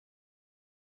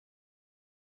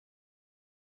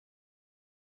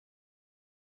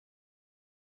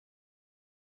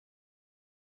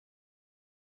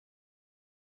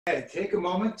Okay, take a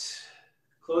moment,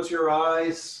 close your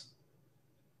eyes,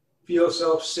 feel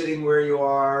yourself sitting where you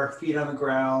are, feet on the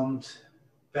ground,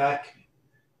 back.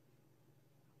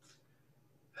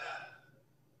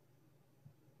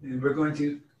 And we're going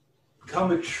to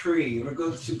become a tree. We're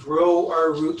going to grow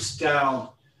our roots down.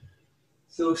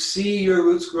 So see your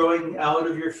roots growing out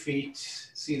of your feet.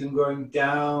 See them going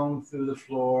down through the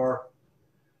floor.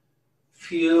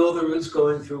 Feel the roots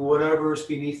going through whatever is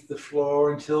beneath the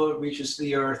floor until it reaches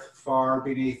the earth far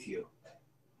beneath you.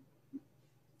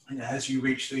 And as you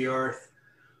reach the earth,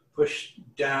 push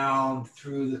down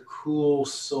through the cool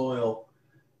soil,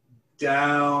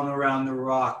 down around the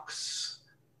rocks,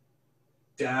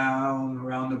 down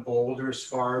around the boulders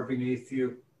far beneath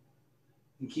you.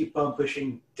 And keep on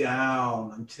pushing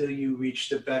down until you reach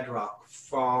the bedrock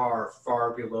far, far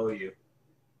below you.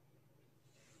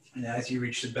 And as you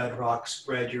reach the bedrock,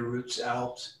 spread your roots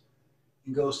out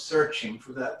and go searching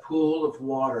for that pool of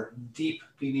water deep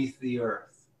beneath the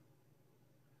earth.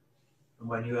 And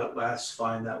when you at last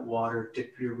find that water,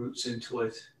 dip your roots into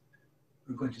it.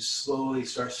 We're going to slowly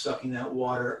start sucking that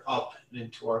water up and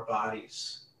into our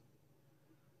bodies.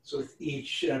 So with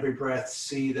each and every breath,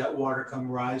 see that water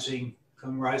come rising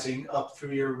up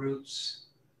through your roots.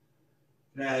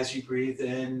 And as you breathe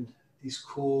in, these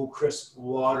cool, crisp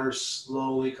waters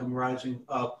slowly come rising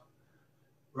up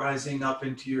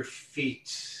into your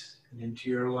feet and into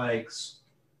your legs.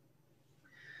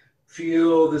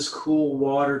 Feel this cool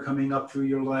water coming up through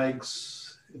your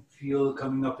legs. Feel it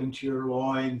coming up into your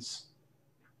loins.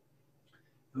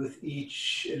 With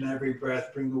each and every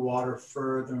breath, bring the water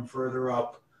further and further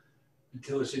up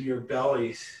until it's in your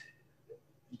belly,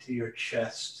 into your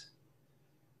chest.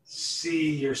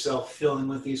 See yourself filling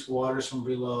with these waters from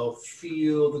below.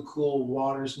 Feel the cool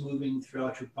waters moving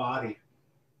throughout your body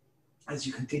as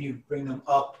you continue to bring them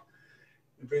up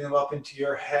and bring them up into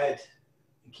your head.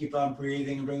 And keep on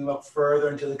breathing and bring them up further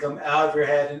until they come out of your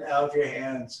head and out of your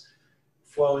hands,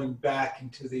 flowing back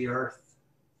into the earth.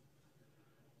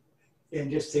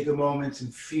 And just take a moment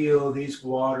and feel these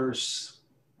waters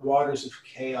of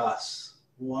chaos,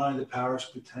 one of the powers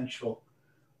of potential,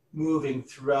 moving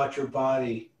throughout your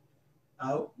body,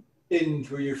 out in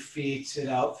through your feet and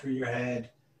out through your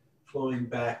head, flowing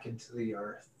back into the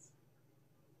earth.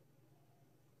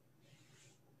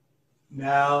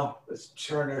 Now let's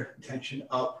turn our attention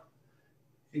up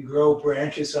and grow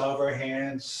branches out of our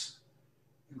hands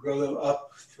and grow them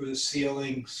up through the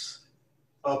ceilings,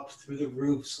 up through the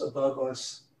roofs above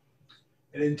us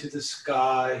and into the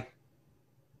sky.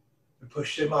 And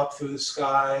push them up through the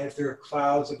sky. If there are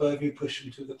clouds above you, push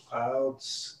them to the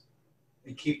clouds.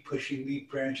 And keep pushing these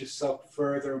branches up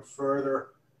further and further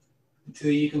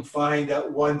until you can find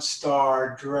that one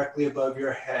star directly above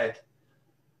your head.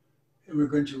 And we're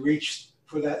going to reach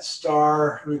for that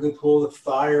star. We're going to pull the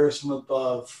fires from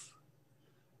above.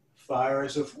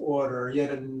 Fires of order, yet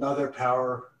another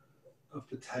power of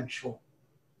potential.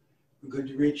 We're going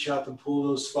to reach up and pull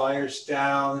those fires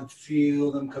down and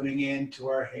feel them coming into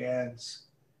our hands.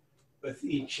 With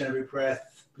each and every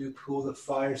breath, we pull the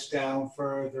fires down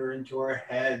further into our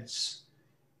heads,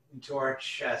 into our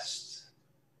chest.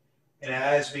 And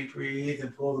as we breathe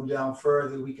and pull them down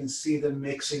further, we can see them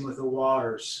mixing with the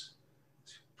waters.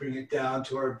 Bring it down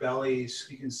to our bellies.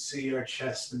 We can see our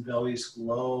chest and bellies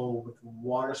glow with the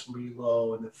waters from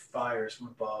below and the fires from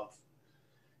above.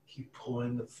 Keep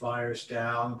pulling the fires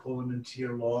down, pull them into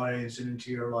your loins and into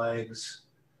your legs.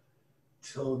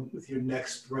 Till with your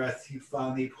next breath, you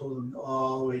finally pull them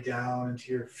all the way down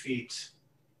into your feet.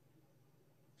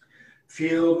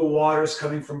 Feel the waters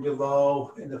coming from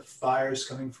below and the fires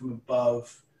coming from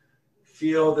above.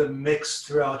 Feel them mix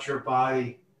throughout your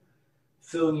body,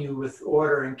 filling you with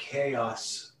order and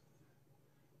chaos,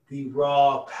 the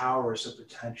raw powers of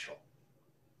potential.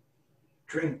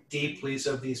 Drink deeply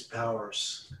of these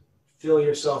powers. Fill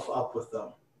yourself up with them.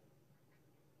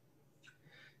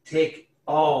 Take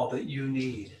all that you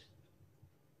need.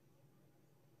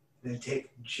 Then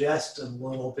take just a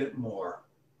little bit more.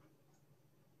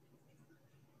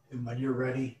 And when you're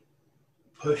ready,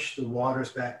 push the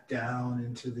waters back down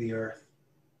into the earth.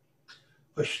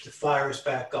 Push the fires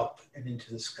back up and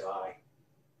into the sky.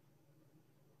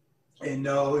 And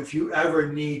know if you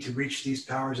ever need to reach these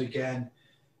powers again,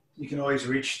 you can always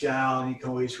reach down, you can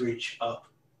always reach up.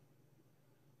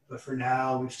 But for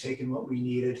now, we've taken what we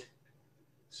needed.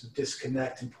 So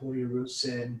disconnect and pull your roots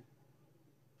in,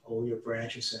 pull your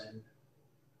branches in,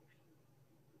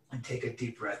 and take a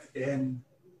deep breath in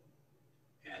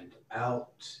and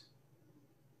out,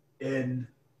 in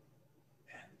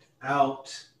and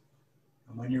out.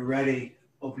 And when you're ready,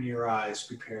 open your eyes,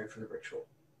 prepared for the ritual.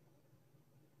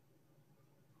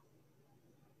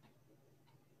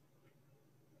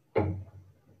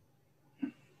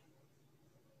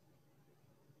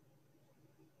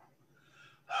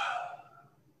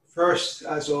 First,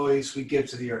 as always, we give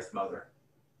to the Earth Mother.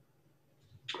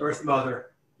 Earth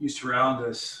Mother, you surround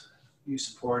us, you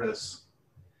support us.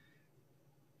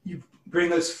 You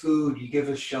bring us food, you give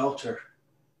us shelter.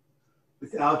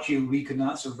 Without you, we could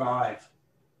not survive.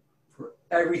 For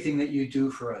everything that you do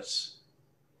for us,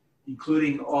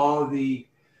 including all the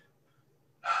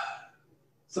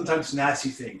sometimes nasty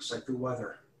things like the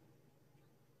weather.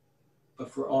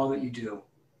 But for all that you do,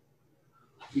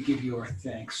 we give you our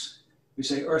thanks. We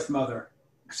say, Earth Mother,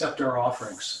 accept our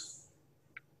offerings.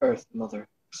 Earth Mother,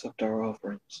 accept our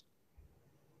offerings.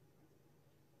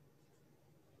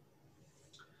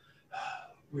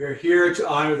 We are here to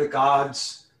honor the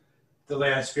gods, the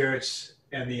land spirits,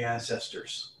 and the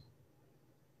ancestors.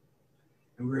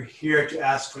 And we're here to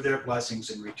ask for their blessings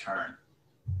in return.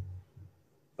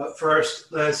 But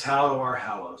first, let us hallow our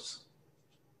hallows.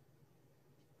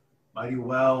 Mighty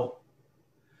well,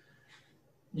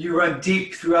 you run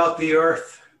deep throughout the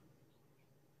earth.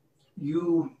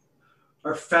 You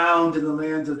are found in the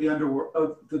lands of the underworld,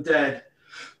 of the dead.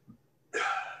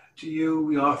 To you,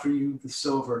 we offer you the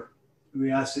silver. And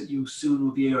we ask that you soon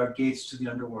will be our gates to the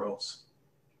underworlds.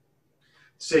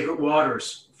 Sacred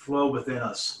waters flow within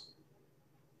us.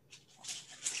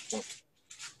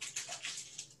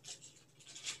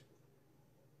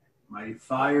 Mighty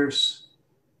fires,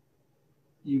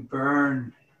 you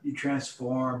burn, you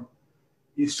transform,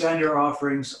 you send your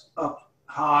offerings up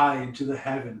high into the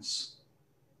heavens,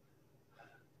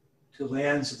 to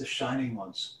lands of the shining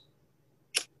ones.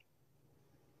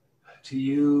 To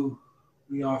you,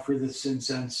 we offer this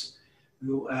incense. We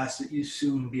will ask that you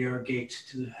soon be our gate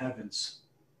to the heavens.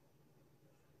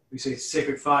 We say,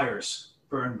 sacred fires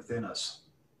burn within us.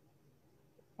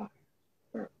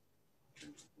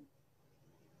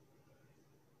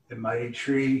 The mighty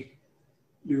tree,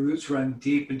 your roots run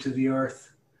deep into the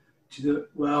earth, to the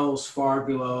wells far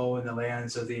below in the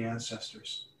lands of the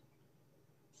ancestors.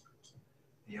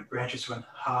 Your branches run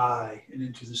high and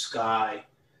into the sky,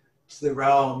 to the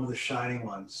realm of the shining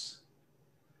ones.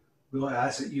 We will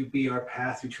ask that you be our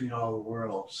path between all the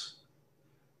worlds.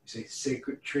 We say,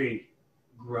 sacred tree,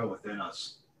 grow within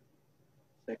us.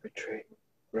 Sacred tree,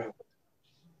 grow.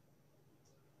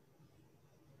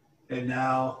 And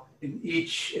now, in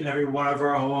each and every one of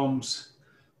our homes,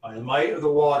 by the might of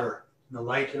the water and the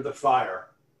light of the fire,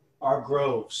 our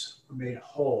groves are made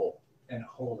whole and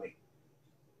holy.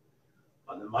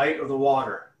 By the might of the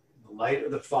water and the light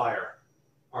of the fire,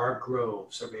 our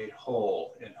groves are made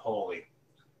whole and holy.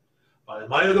 By the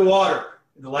might of the water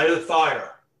and the light of the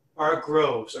fire, our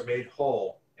groves are made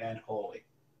whole and holy.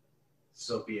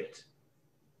 So be it.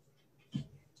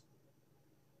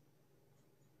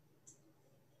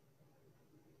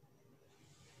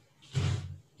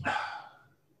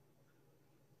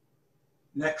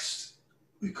 Next,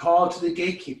 we call to the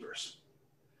gatekeepers.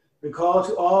 We call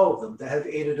to all of them that have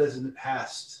aided us in the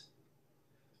past.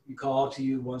 We call to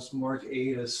you once more to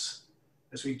aid us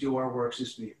as we do our works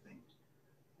this evening.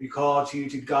 We call to you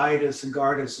to guide us and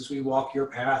guard us as we walk your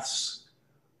paths.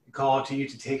 We call to you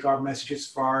to take our messages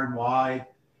far and wide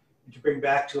and to bring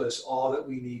back to us all that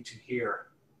we need to hear.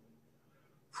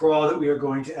 For all that we are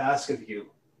going to ask of you,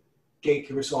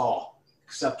 gatekeepers all,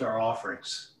 accept our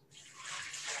offerings.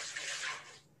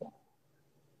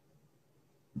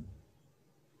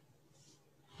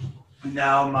 And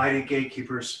now, mighty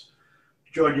gatekeepers,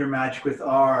 join your magic with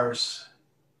ours.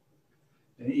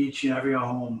 In each and every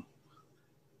home,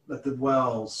 let the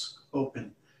wells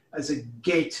open as a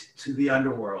gate to the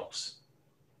underworlds.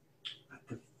 Let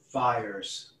the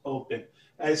fires open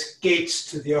as gates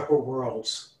to the upper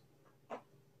worlds.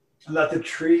 And let the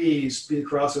trees be the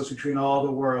crossroads between all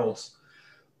the worlds,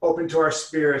 open to our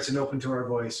spirits and open to our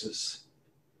voices.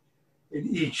 In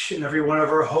each and every one of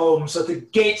our homes, let the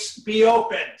gates be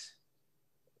opened.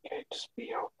 Gates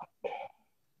be opened.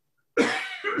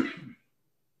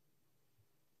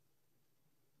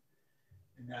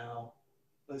 And now,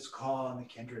 let's call on the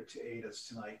kindred to aid us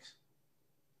tonight.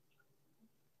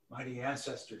 Mighty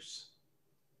ancestors,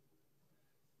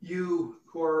 you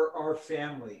who are our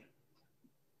family,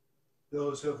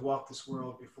 those who have walked this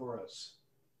world before us,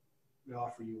 we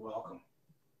offer you welcome.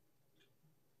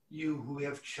 You who we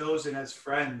have chosen as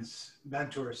friends,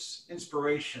 mentors,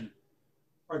 inspiration,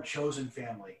 our chosen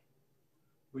family,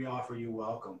 we offer you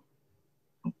welcome.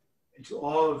 And to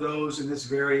all of those in this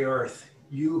very earth,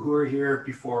 you who are here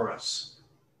before us,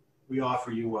 we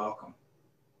offer you welcome.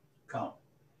 Come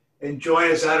and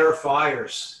join us at our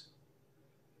fires.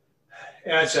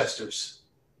 Ancestors,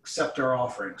 accept our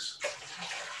offerings.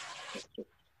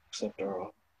 Accept our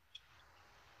offerings.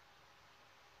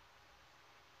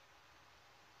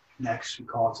 Next, we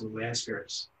call to the land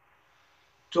spirits.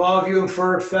 To all of you in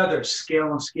fur, feathers,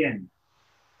 scale, and skin,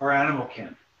 our animal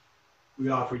kin, we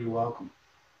offer you welcome.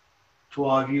 To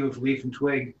all of you of leaf and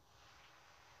twig,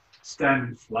 stem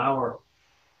and flower,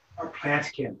 our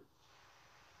plant kin,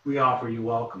 we offer you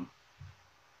welcome.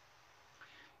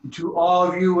 And to all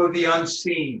of you of the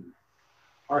unseen,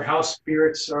 our house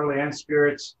spirits, our land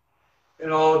spirits,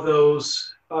 and all of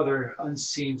those other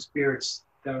unseen spirits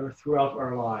that are throughout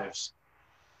our lives,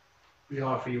 we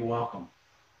offer you welcome.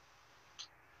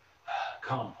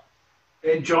 Come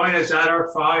and join us at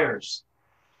our fires.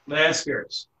 Land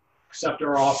spirits, accept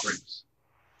our offerings.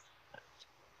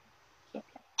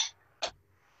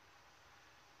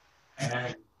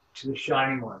 And to the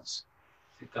shining ones,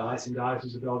 the gods and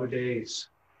goddesses of elder days,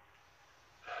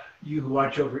 you who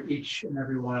watch over each and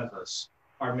every one of us,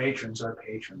 our matrons, our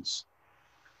patrons,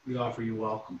 we offer you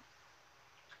welcome.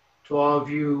 To all of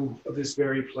you of this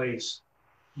very place,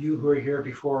 you who are here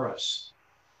before us,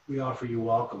 we offer you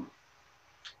welcome.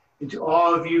 And to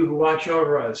all of you who watch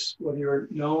over us, whether you're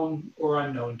known or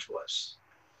unknown to us,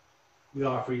 we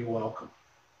offer you welcome.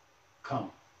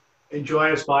 Come and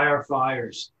join us by our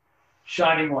fires.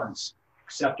 Shining ones,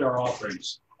 accept our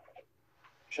offerings.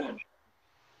 Shining,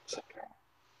 accept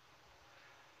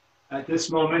our. At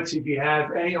this moment, if you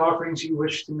have any offerings you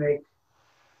wish to make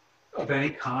of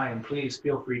any kind, please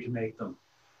feel free to make them.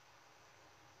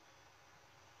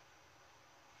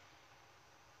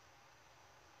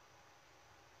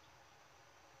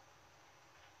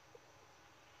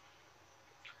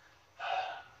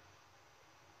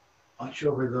 Watch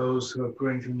over those who are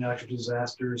going through natural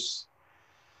disasters,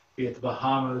 be it the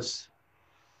Bahamas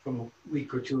from a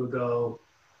week or two ago,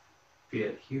 be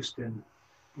it Houston,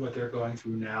 what they're going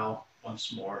through now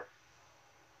once more,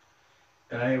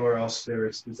 and anywhere else there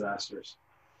is disasters.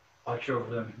 Watch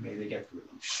over them, may they get through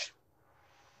them.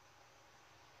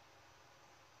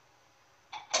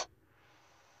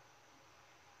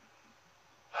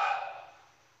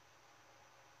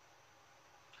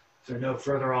 There are no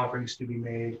further offerings to be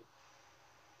made.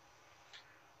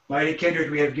 Mighty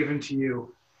kindred, we have given to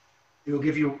you. We will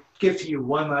give to you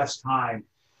one last time,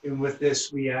 and with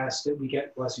this we ask that we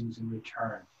get blessings in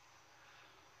return.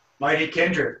 Mighty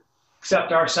kindred,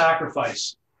 accept our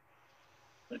sacrifice.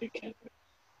 Mighty kindred,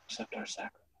 accept our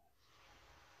sacrifice.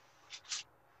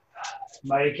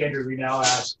 Mighty kindred, we now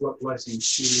ask what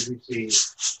blessings do we receive.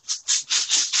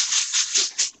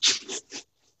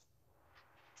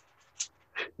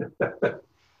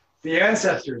 The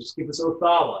ancestors give us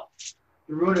Othala,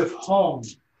 the rune of home,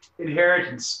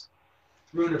 inheritance,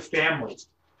 rune of family.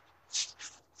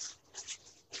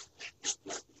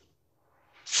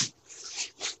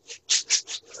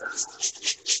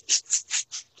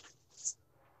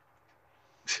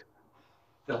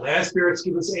 The land spirits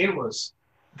give us Awas,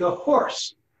 the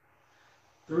horse,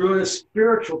 the rune of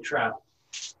spiritual travel.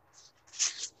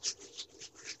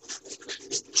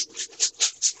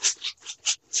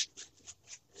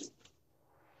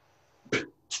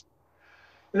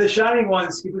 And the shining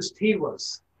ones give us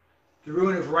Tiwas, the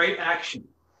rune of right action,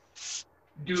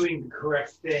 doing the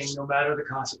correct thing no matter the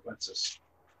consequences.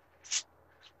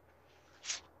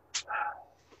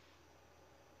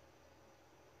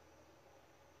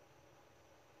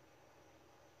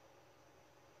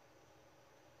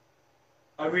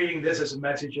 I'm reading this as a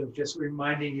message of just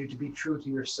reminding you to be true to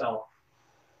yourself,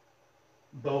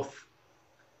 both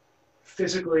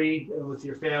physically and with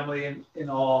your family and in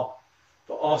all,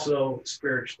 but also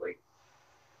spiritually.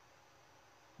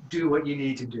 Do what you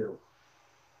need to do.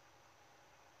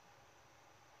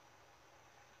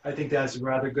 I think that's a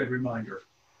rather good reminder.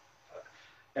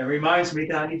 It reminds me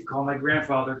that I need to call my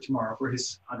grandfather tomorrow for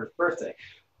his 100th birthday,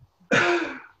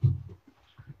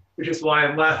 which is why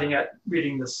I'm laughing at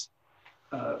reading this.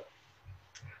 Do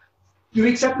we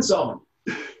accept this omen?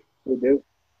 We do.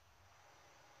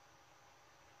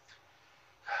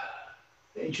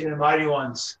 Ancient and mighty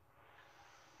ones,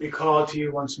 we call to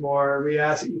you once more. We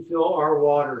ask that you fill our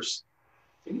waters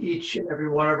in each and every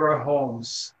one of our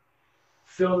homes.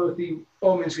 Fill them with the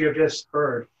omens we have just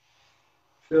heard.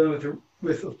 Fill them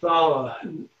with Othala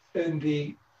and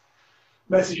the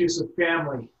messages of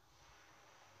family.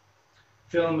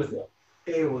 Fill them with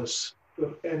Awas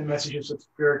and the messages of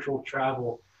spiritual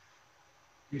travel,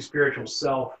 your spiritual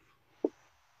self.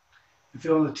 And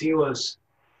fill them with Tiwas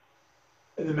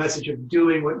and the message of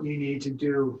doing what you need to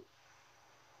do.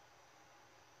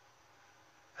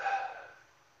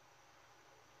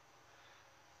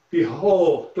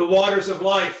 Behold, the waters of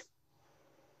life.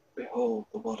 Behold,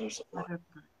 the waters of life.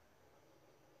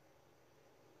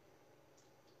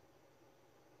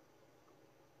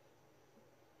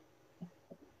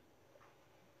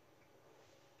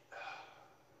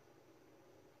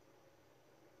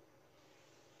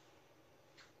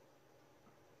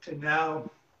 And now,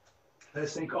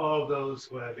 let's thank all of those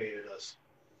who have aided us.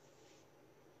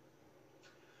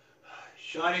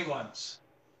 Shining ones,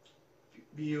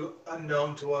 be you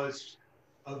unknown to us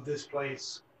of this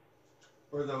place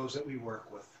or those that we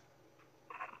work with.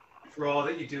 For all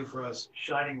that you do for us,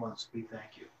 shining ones, we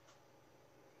thank you.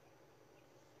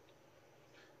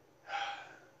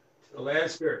 To the land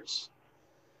spirits,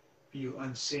 be you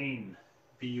unseen,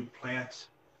 be you plant,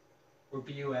 or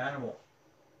be you animal,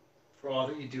 for all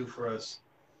that you do for us,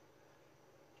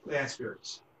 land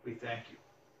spirits, we thank you.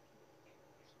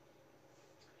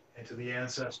 And to the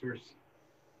ancestors,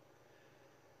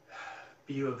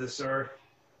 be you of this earth,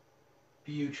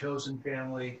 be you chosen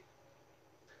family,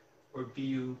 or be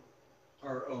you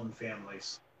our own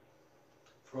families,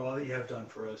 for all that you have done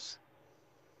for us,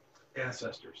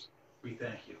 ancestors, we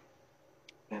thank you.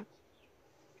 Yeah.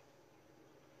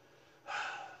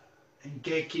 And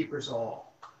gatekeepers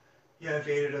all, you have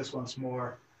aided us once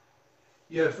more.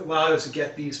 You have allowed us to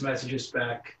get these messages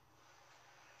back.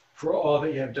 For all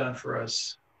that you have done for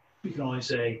us, we can only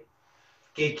say,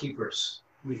 gatekeepers,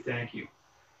 we thank you.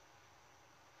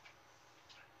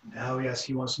 Now we ask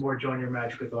you once more, join your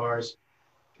magic with ours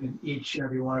in each and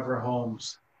every one of our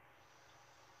homes.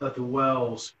 Let the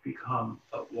wells become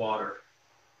but water.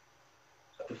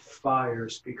 Let the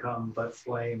fires become but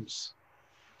flames.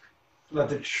 Let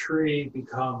the tree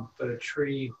become but a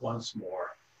tree once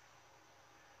more.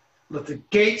 Let the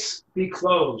gates be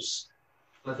closed.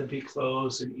 Let them be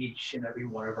closed in each and every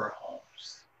one of our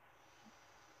homes.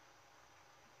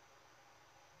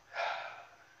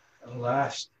 And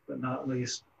last but not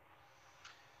least,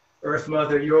 Earth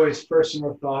Mother, you're always first in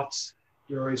our thoughts.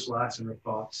 You're always last in our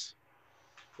thoughts.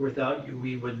 For without you,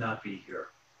 we would not be here.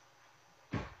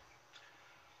 And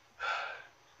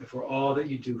for all that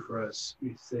you do for us,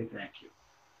 we say thank you.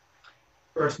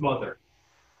 Earth Mother,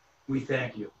 we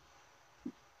thank you.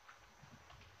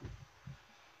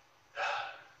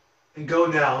 And go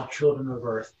now, children of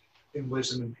Earth, in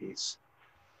wisdom and peace,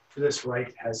 for this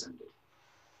rite has ended.